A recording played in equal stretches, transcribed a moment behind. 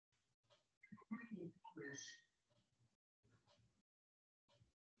You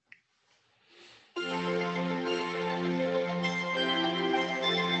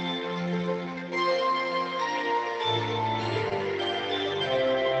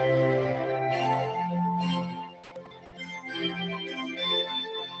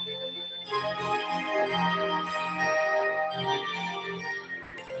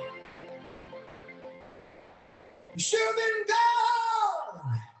should have been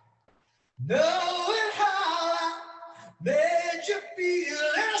gone, knowing how I made you feel.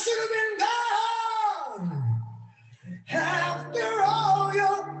 And I should have been gone. After all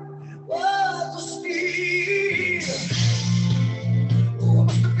your words of steel. Oh, I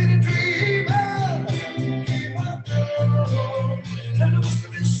must have been a dreamer. And I must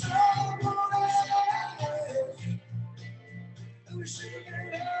have been someone else. And we should have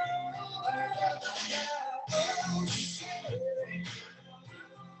been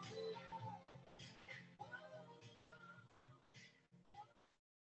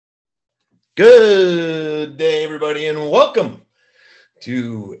Good day, everybody, and welcome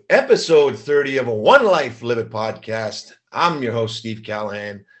to episode 30 of a One Life Live It podcast. I'm your host, Steve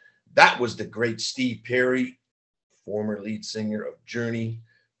Callahan. That was the great Steve Perry, former lead singer of Journey,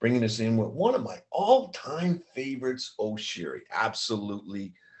 bringing us in with one of my all-time favorites, Oh Sherry.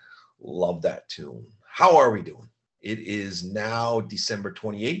 Absolutely love that tune. How are we doing? It is now December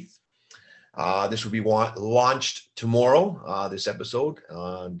 28th. This will be launched tomorrow, this episode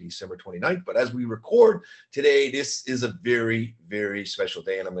on December 29th. But as we record today, this is a very, very special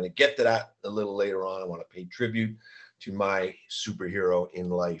day. And I'm going to get to that a little later on. I want to pay tribute to my superhero in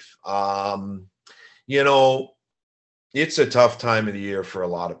life. It's a tough time of the year for a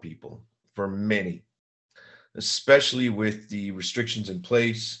lot of people, for many, especially with the restrictions in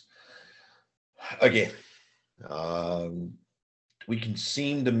place. Again, we can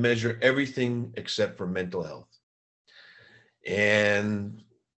seem to measure everything except for mental health. And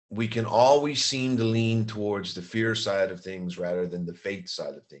we can always seem to lean towards the fear side of things rather than the faith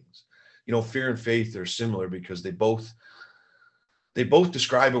side of things. You know, fear and faith are similar because they both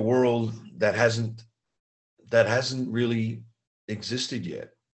describe a world that hasn't really existed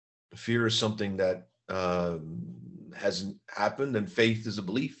yet. Fear is something that hasn't happened, and faith is a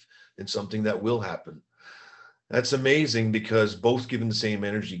belief in something that will happen. That's amazing because both given the same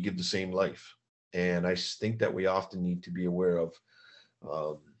energy give the same life. And I think that we often need to be aware of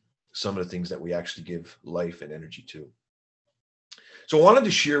some of the things that we actually give life and energy to. So I wanted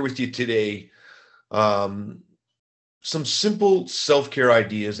to share with you today some simple self-care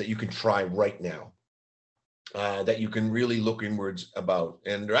ideas that you can try right now, that you can really look inwards about.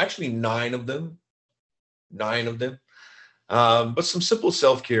 And there are actually nine of them, but some simple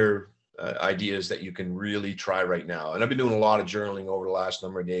self-care ideas that you can really try right now. And I've been doing a lot of journaling over the last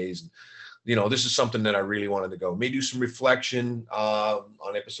number of days. You know, this is something that I really wanted to go. May do some reflection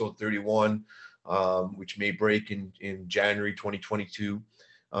on episode 31, which may break in January 2022.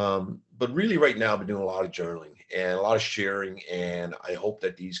 But really right now, I've been doing a lot of journaling and a lot of sharing, and I hope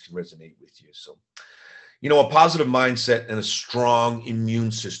that these can resonate with you. So, you know, a positive mindset and a strong immune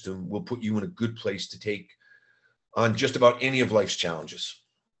system will put you in a good place to take on just about any of life's challenges.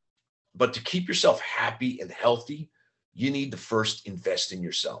 But to keep yourself happy and healthy, you need to first invest in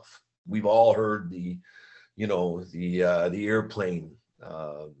yourself. We've all heard the airplane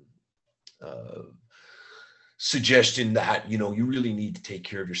suggestion that, you know, you really need to take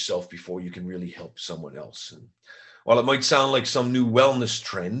care of yourself before you can really help someone else. And while it might sound like some new wellness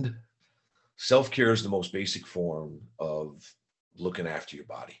trend, self-care is the most basic form of looking after your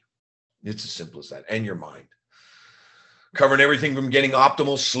body. It's as simple as that, and your mind. Covering everything from getting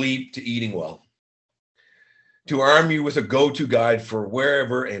optimal sleep to eating well, to arm you with a go-to guide for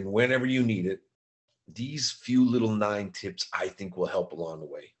wherever and whenever you need it. These few little 9 tips, I think, will help along the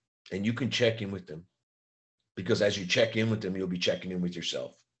way. And you can check in with them, because as you check in with them, you'll be checking in with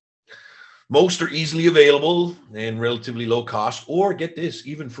yourself. Most are easily available and relatively low cost, or get this,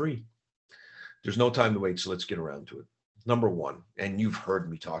 even free. There's no time to wait, so let's get around to it. Number 1, and you've heard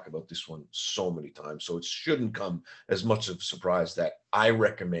me talk about this one so many times, so it shouldn't come as much of a surprise that I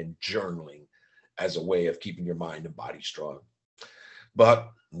recommend journaling as a way of keeping your mind and body strong.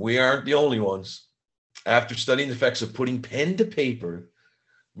 But we aren't the only ones. After studying the effects of putting pen to paper,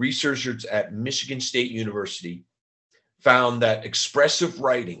 researchers at Michigan State University found that expressive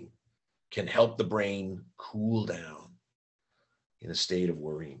writing can help the brain cool down in a state of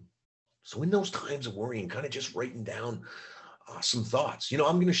worrying. So in those times of worrying, kind of just writing down some thoughts. You know,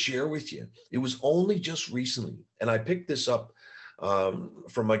 I'm going to share with you. It was only just recently, and I picked this up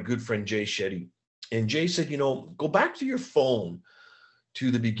from my good friend Jay Shetty. And Jay said, you know, go back to your phone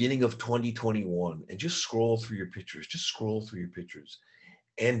to the beginning of 2021 and just scroll through your pictures. Just scroll through your pictures.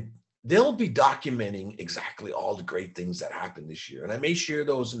 And they'll be documenting exactly all the great things that happened this year. And I may share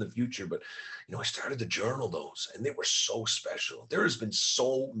those in the future, but I started to journal those and they were so special. There has been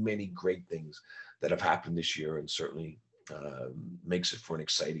so many great things that have happened this year, and certainly makes it for an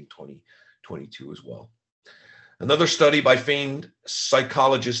exciting 2022 as well. Another study by famed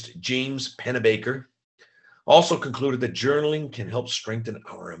psychologist James Pennebaker also concluded that journaling can help strengthen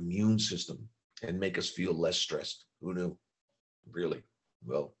our immune system and make us feel less stressed. Who knew? Really?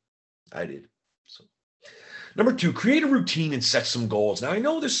 Well, I did. So, number 2, create a routine and set some goals. Now, I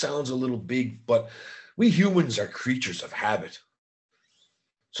know this sounds a little big, but we humans are creatures of habit.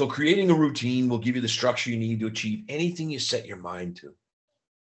 So creating a routine will give you the structure you need to achieve anything you set your mind to.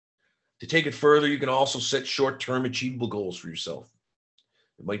 To take it further, you can also set short-term achievable goals for yourself.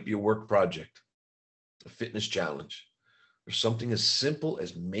 It might be a work project, a fitness challenge, or something as simple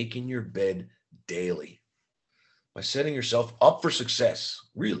as making your bed daily. By setting yourself up for success,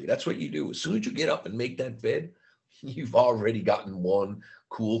 really, that's what you do. As soon as you get up and make that bed, you've already gotten one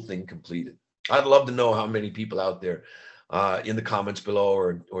cool thing completed. I'd love to know how many people out there in the comments below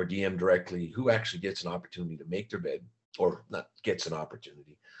or DM directly who actually gets an opportunity to make their bed, or not gets an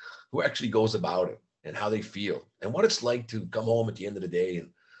opportunity, who actually goes about it and how they feel and what it's like to come home at the end of the day and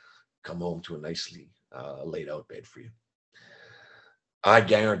come home to a nicely laid out bed for you. I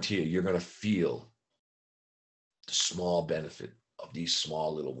guarantee you're going to feel the small benefit of these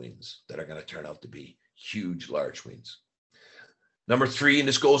small little wins that are going to turn out to be huge, large wins. Number 3, and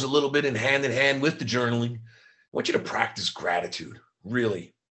this goes a little bit in hand with the journaling, I want you to practice gratitude.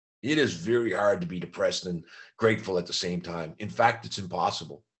 Really, it is very hard to be depressed and grateful at the same time. In fact, it's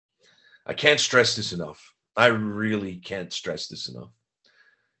impossible. I can't stress this enough. I really can't stress this enough.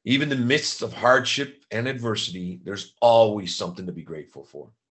 Even in the midst of hardship and adversity, there's always something to be grateful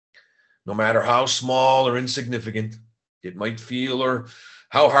for. No matter how small or insignificant it might feel or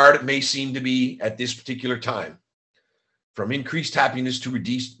how hard it may seem to be at this particular time, from increased happiness to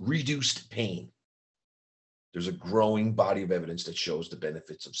reduced pain, there's a growing body of evidence that shows the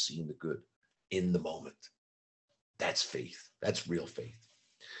benefits of seeing the good in the moment. That's faith. That's real faith.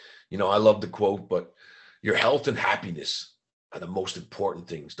 I love the quote, but your health and happiness are the most important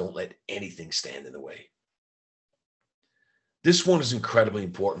things. Don't let anything stand in the way. This one is incredibly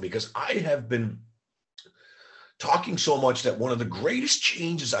important because I have been talking so much that one of the greatest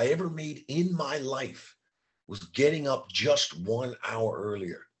changes I ever made in my life was getting up just 1 hour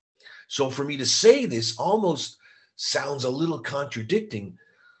earlier. So for me to say this almost sounds a little contradicting,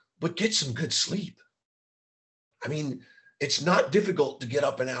 but get some good sleep. I mean, it's not difficult to get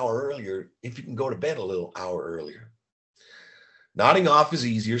up an hour earlier if you can go to bed a little hour earlier. Nodding off is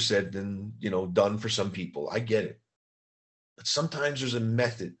easier said than, done for some people. I get it. But sometimes there's a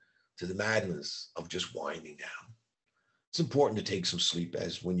method to the madness of just winding down. It's important to take some sleep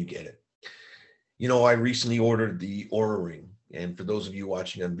as when you get it. I recently ordered the Oura Ring. And for those of you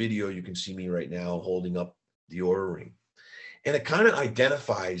watching on video, you can see me right now holding up the Oura Ring. And it kind of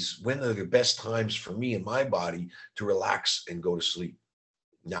identifies when are the best times for me and my body to relax and go to sleep.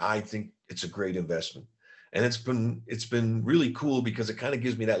 Now, I think it's a great investment. And it's been really cool because it kind of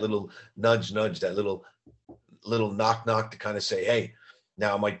gives me that little nudge, that little knock to kind of say, hey,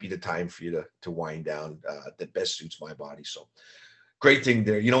 now might be the time for you to wind down that best suits my body. So great thing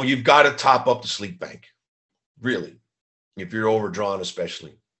there. You've got to top up the sleep bank, really, if you're overdrawn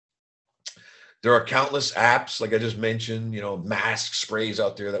especially. There are countless apps, like I just mentioned, mask sprays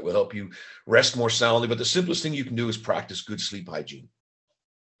out there that will help you rest more soundly. But the simplest thing you can do is practice good sleep hygiene.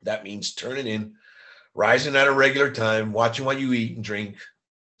 That means turning in, rising at a regular time, watching what you eat and drink.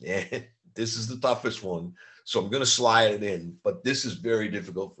 And this is the toughest one. So I'm going to slide it in, but this is very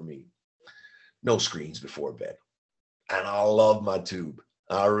difficult for me. No screens before bed. And I love my tube.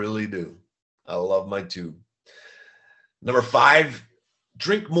 I really do. I love my tube. Number 5,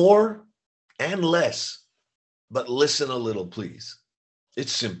 drink more and less, but listen a little, please.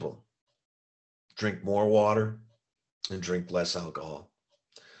 It's simple. Drink more water and drink less alcohol.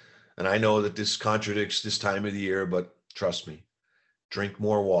 And I know that this contradicts this time of the year, but trust me, drink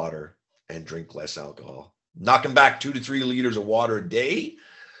more water and drink less alcohol. Knocking back 2 to 3 liters of water a day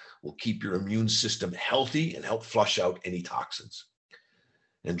will keep your immune system healthy and help flush out any toxins.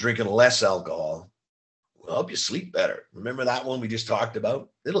 And drinking less alcohol will help you sleep better. Remember that one we just talked about?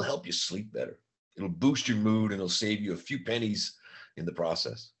 It'll help you sleep better. It'll boost your mood and it'll save you a few pennies in the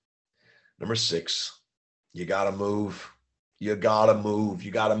process. Number 6, you got to move. You got to move.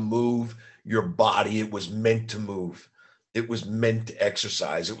 You got to move your body. It was meant to move. It was meant to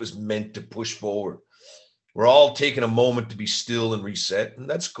exercise. It was meant to push forward. We're all taking a moment to be still and reset, and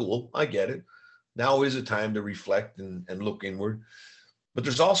that's cool. I get it. Now is a time to reflect and look inward, but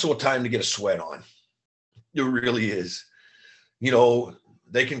there's also a time to get a sweat on. There really is. You know,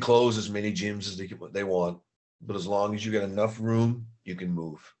 they can close as many gyms as they want, but as long as you get enough room, you can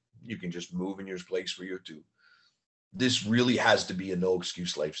move. You can just move in your place for you too. This really has to be a no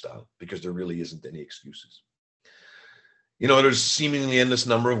excuse lifestyle because there really isn't any excuses. You know, there's seemingly endless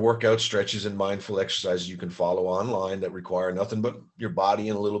number of workout stretches and mindful exercises you can follow online that require nothing but your body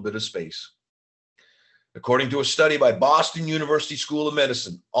and a little bit of space. According to a study by Boston University School of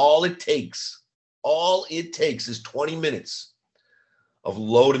Medicine, all it takes is 20 minutes of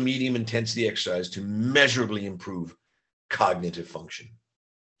low to medium intensity exercise to measurably improve cognitive function.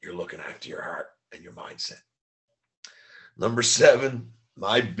 You're looking after your heart and your mindset. Number 7,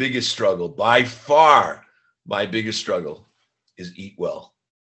 my biggest struggle, by far, my biggest struggle is eat well.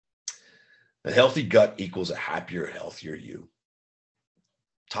 A healthy gut equals a happier, healthier you.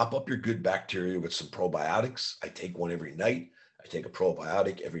 Top up your good bacteria with some probiotics. I take one every night. I take a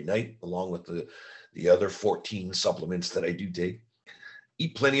probiotic every night, along with the other 14 supplements that I do take.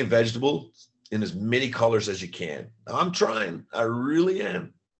 Eat plenty of vegetables in as many colors as you can. Now, I'm trying. I really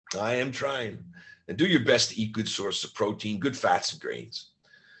am. I am trying. And do your best to eat good sources of protein, good fats and grains.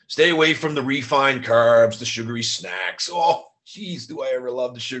 Stay away from the refined carbs, the sugary snacks. Oh, geez, do I ever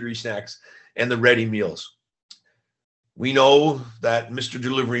love the sugary snacks and the ready meals. We know that Mr.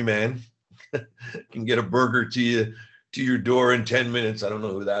 Delivery Man can get a burger to your door in 10 minutes. I don't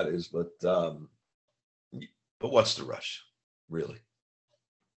know who that is, but what's the rush, really?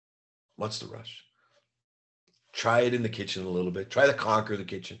 What's the rush? Try it in the kitchen a little bit. Try to conquer the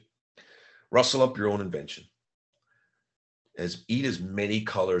kitchen. Rustle up your own invention. Eat as many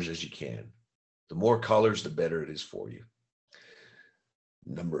colors as you can. The more colors, the better it is for you.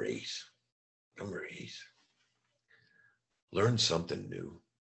 Number 8. Learn something new.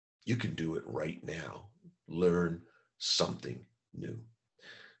 You can do it right now. Learn something new.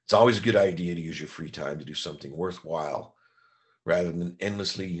 It's always a good idea to use your free time to do something worthwhile rather than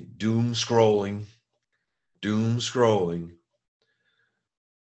endlessly doom scrolling.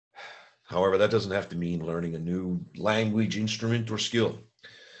 However, that doesn't have to mean learning a new language, instrument, or skill.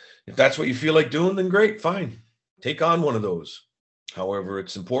 If that's what you feel like doing, then great, fine. Take on one of those. However,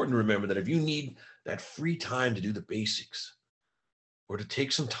 it's important to remember that if you need that free time to do the basics or to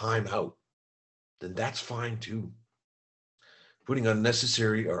take some time out, then that's fine too. Putting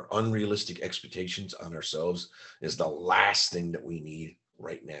unnecessary or unrealistic expectations on ourselves is the last thing that we need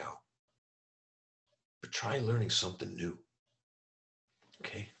right now. But try learning something new.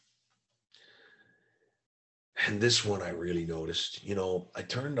 Okay. And this one I really noticed. You know, I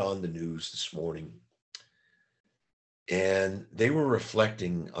turned on the news this morning and they were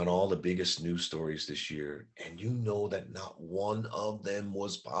reflecting on all the biggest news stories this year. And you know that not one of them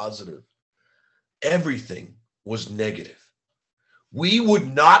was positive. Everything was negative. We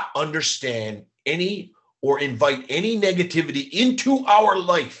would not understand any or invite any negativity into our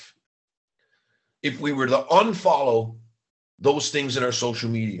life if we were to unfollow those things in our social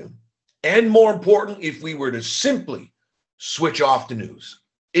media. And more important, if we were to simply switch off the news.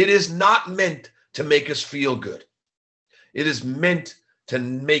 It is not meant to make us feel good. It is meant to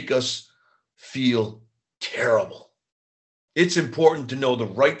make us feel terrible. It's important to know the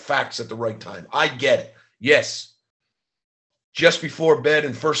right facts at the right time. I get it. Yes. Just before bed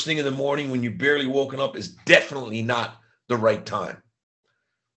and first thing in the morning when you barely woken up is definitely not the right time.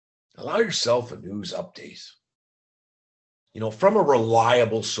 Allow yourself a news update. From a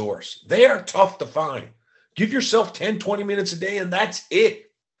reliable source. They are tough to find. Give yourself 10, 20 minutes a day, and that's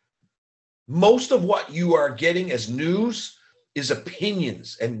it. Most of what you are getting as news is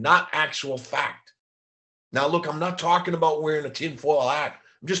opinions and not actual fact. Now, look, I'm not talking about wearing a tinfoil hat.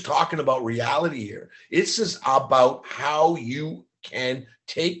 I'm just talking about reality here. This is about how you can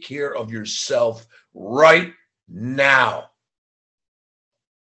take care of yourself right now.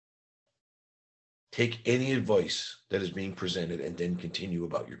 Take any advice that is being presented and then continue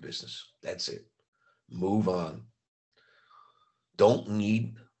about your business. That's it. Move on.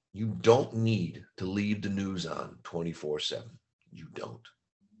 You don't need to leave the news on 24/7. You don't.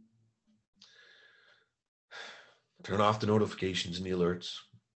 Turn off the notifications and the alerts.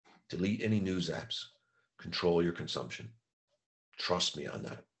 Delete any news apps. Control your consumption. Trust me on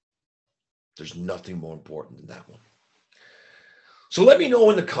that. There's nothing more important than that one. So let me know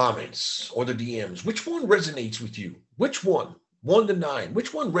in the comments or the DMs, which one resonates with you? Which one? 1 to 9.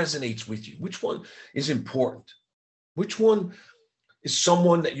 Which one resonates with you? Which one is important? Which one is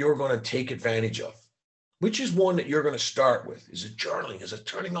someone that you're going to take advantage of? Which is one that you're going to start with? Is it journaling? Is it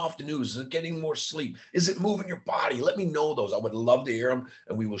turning off the news? Is it getting more sleep? Is it moving your body? Let me know those. I would love to hear them,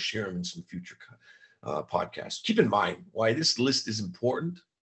 and we will share them in some future podcasts. Keep in mind why this list is important,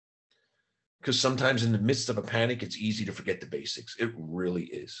 because sometimes in the midst of a panic, it's easy to forget the basics. It really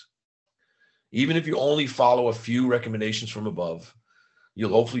is. Even if you only follow a few recommendations from above,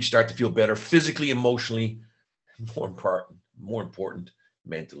 you'll hopefully start to feel better physically, emotionally, and more important,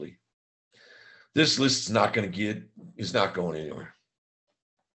 mentally. This list is not going anywhere.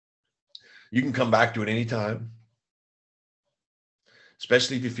 You can come back to it anytime,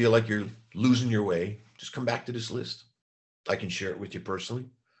 especially if you feel like you're losing your way. Just come back to this list. I can share it with you personally.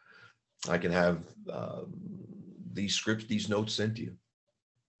 I can have these notes sent to you.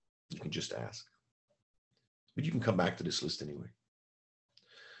 You can just ask. But you can come back to this list anyway.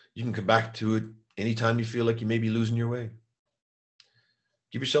 You can come back to it anytime you feel like you may be losing your way.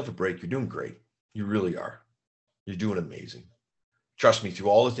 Give yourself a break. You're doing great. You really are. You're doing amazing. Trust me, through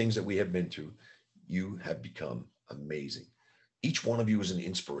all the things that we have been through, you have become amazing. Each one of you is an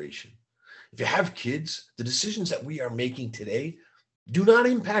inspiration. If you have kids, the decisions that we are making today do not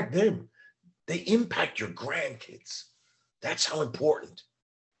impact them. They impact your grandkids. That's how important.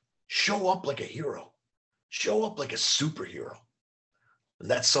 Show up like a hero. Show up like a superhero. And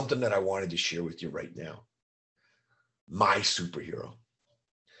that's something that I wanted to share with you right now. My superhero.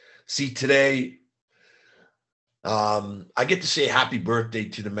 See, today, I get to say happy birthday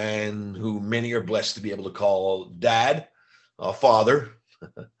to the man who many are blessed to be able to call dad, a father,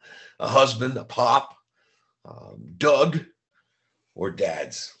 a husband, a pop, Doug, or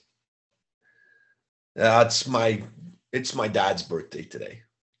dads. It's my dad's birthday today,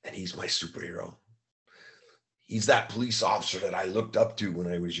 and he's my superhero. He's that police officer that I looked up to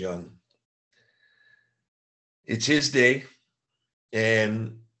when I was young. It's his day,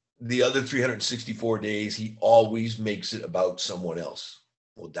 and the other 364 days, he always makes it about someone else.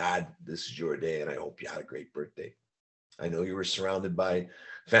 Well, Dad, this is your day, and I hope you had a great birthday. I know you were surrounded by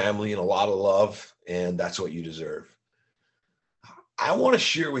family and a lot of love, and that's what you deserve. I want to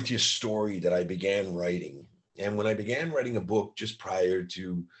share with you a story that I began writing. And when I began writing a book just prior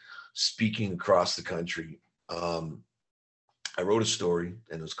to speaking across the country, I wrote a story,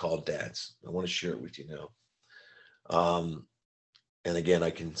 and it was called Dads. I want to share it with you now. And again, I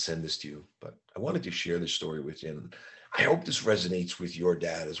can send this to you, but I wanted to share this story with you. And I hope this resonates with your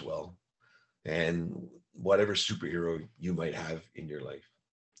dad as well, and whatever superhero you might have in your life.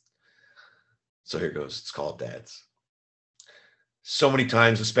 So here goes. It's called Dads. So many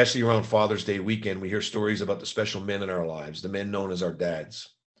times, especially around Father's Day weekend, we hear stories about the special men in our lives, the men known as our dads.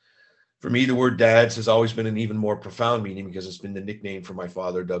 For me, the word dads has always been an even more profound meaning because it's been the nickname for my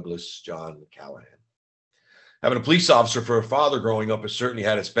father, Douglas John Callahan. Having a police officer for a father growing up has certainly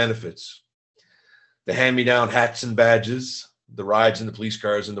had its benefits. The hand-me-down hats and badges, the rides in the police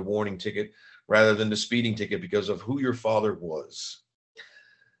cars, and the warning ticket rather than the speeding ticket because of who your father was.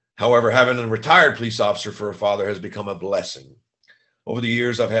 However, having a retired police officer for a father has become a blessing. Over the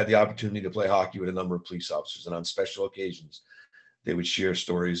years, I've had the opportunity to play hockey with a number of police officers, and on special occasions, they would share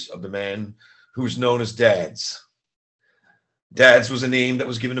stories of the man who was known as Dads. Dads was a name that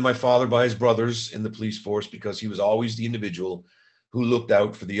was given to my father by his brothers in the police force because he was always the individual who looked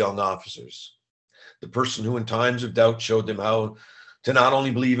out for the young officers. The person who in times of doubt showed them how to not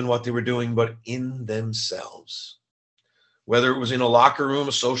only believe in what they were doing, but in themselves. Whether it was in a locker room,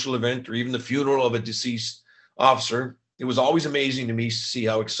 a social event, or even the funeral of a deceased officer, it was always amazing to me to see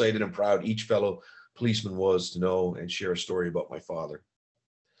how excited and proud each fellow policeman was to know and share a story about my father.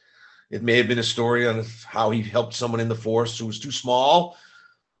 It may have been a story on how he helped someone in the force who was too small,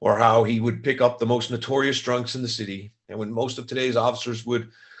 or how he would pick up the most notorious drunks in the city. And when most of today's officers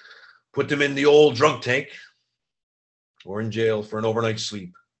would put them in the old drunk tank or in jail for an overnight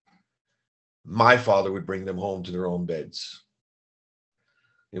sleep, my father would bring them home to their own beds.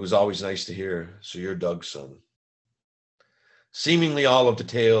 It was always nice to hear, "So you're Doug's son." Seemingly all of the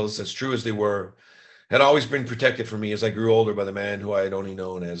tales, as true as they were, had always been protected from me as I grew older by the man who I had only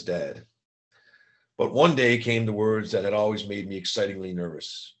known as Dad. But one day came the words that had always made me excitingly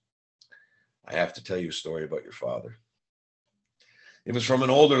nervous. "I have to tell you a story about your father." It was from an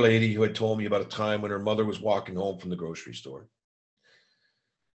older lady who had told me about a time when her mother was walking home from the grocery store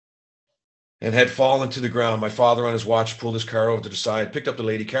and had fallen to the ground. My father, on his watch, pulled his car over to the side, picked up the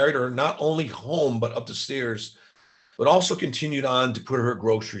lady, carried her not only home, but up the stairs, but also continued on to put her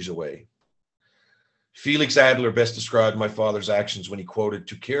groceries away. Felix Adler best described my father's actions when he quoted,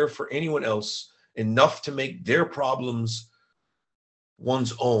 "To care for anyone else enough to make their problems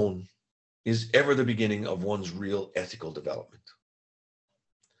one's own is ever the beginning of one's real ethical development."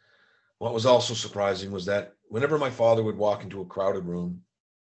 What was also surprising was that whenever my father would walk into a crowded room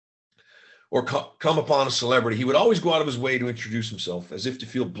or come upon a celebrity, he would always go out of his way to introduce himself as if to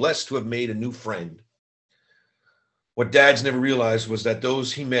feel blessed to have made a new friend. What dads never realized was that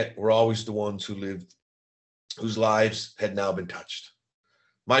those he met were always the ones whose lives had now been touched.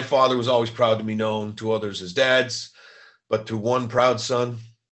 My father was always proud to be known to others as dads, but to one proud son,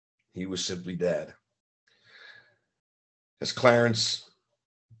 he was simply dad. As Clarence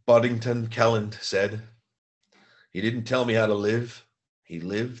Buddington Kelland said, he didn't tell me how to live, he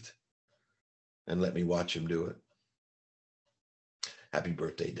lived and let me watch him do it. Happy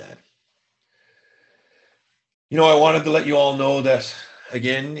birthday, Dad. I wanted to let you all know that,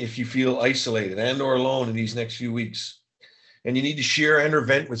 again, if you feel isolated and or alone in these next few weeks and you need to share and or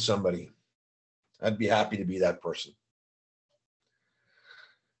vent with somebody, I'd be happy to be that person.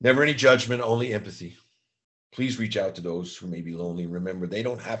 Never any judgment, only empathy. Please reach out to those who may be lonely. Remember, they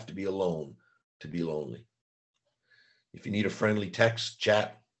don't have to be alone to be lonely. If you need a friendly text,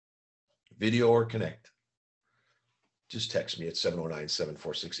 chat, video, or connect, just text me at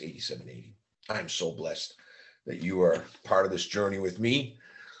 709-746-8780. I'm so blessed that you are part of this journey with me,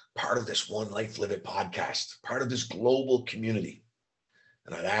 part of this One Life Live It podcast, part of this global community.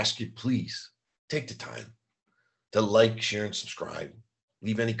 And I'd ask you, please take the time to like, share, and subscribe.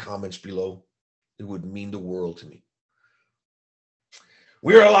 Leave any comments below. It would mean the world to me.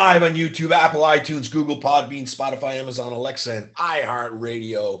 We're live on YouTube, Apple, iTunes, Google, Podbean, Spotify, Amazon, Alexa, and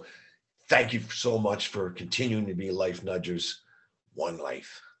iHeartRadio. Thank you so much for continuing to be life nudgers. One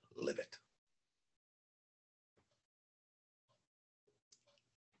life, live it.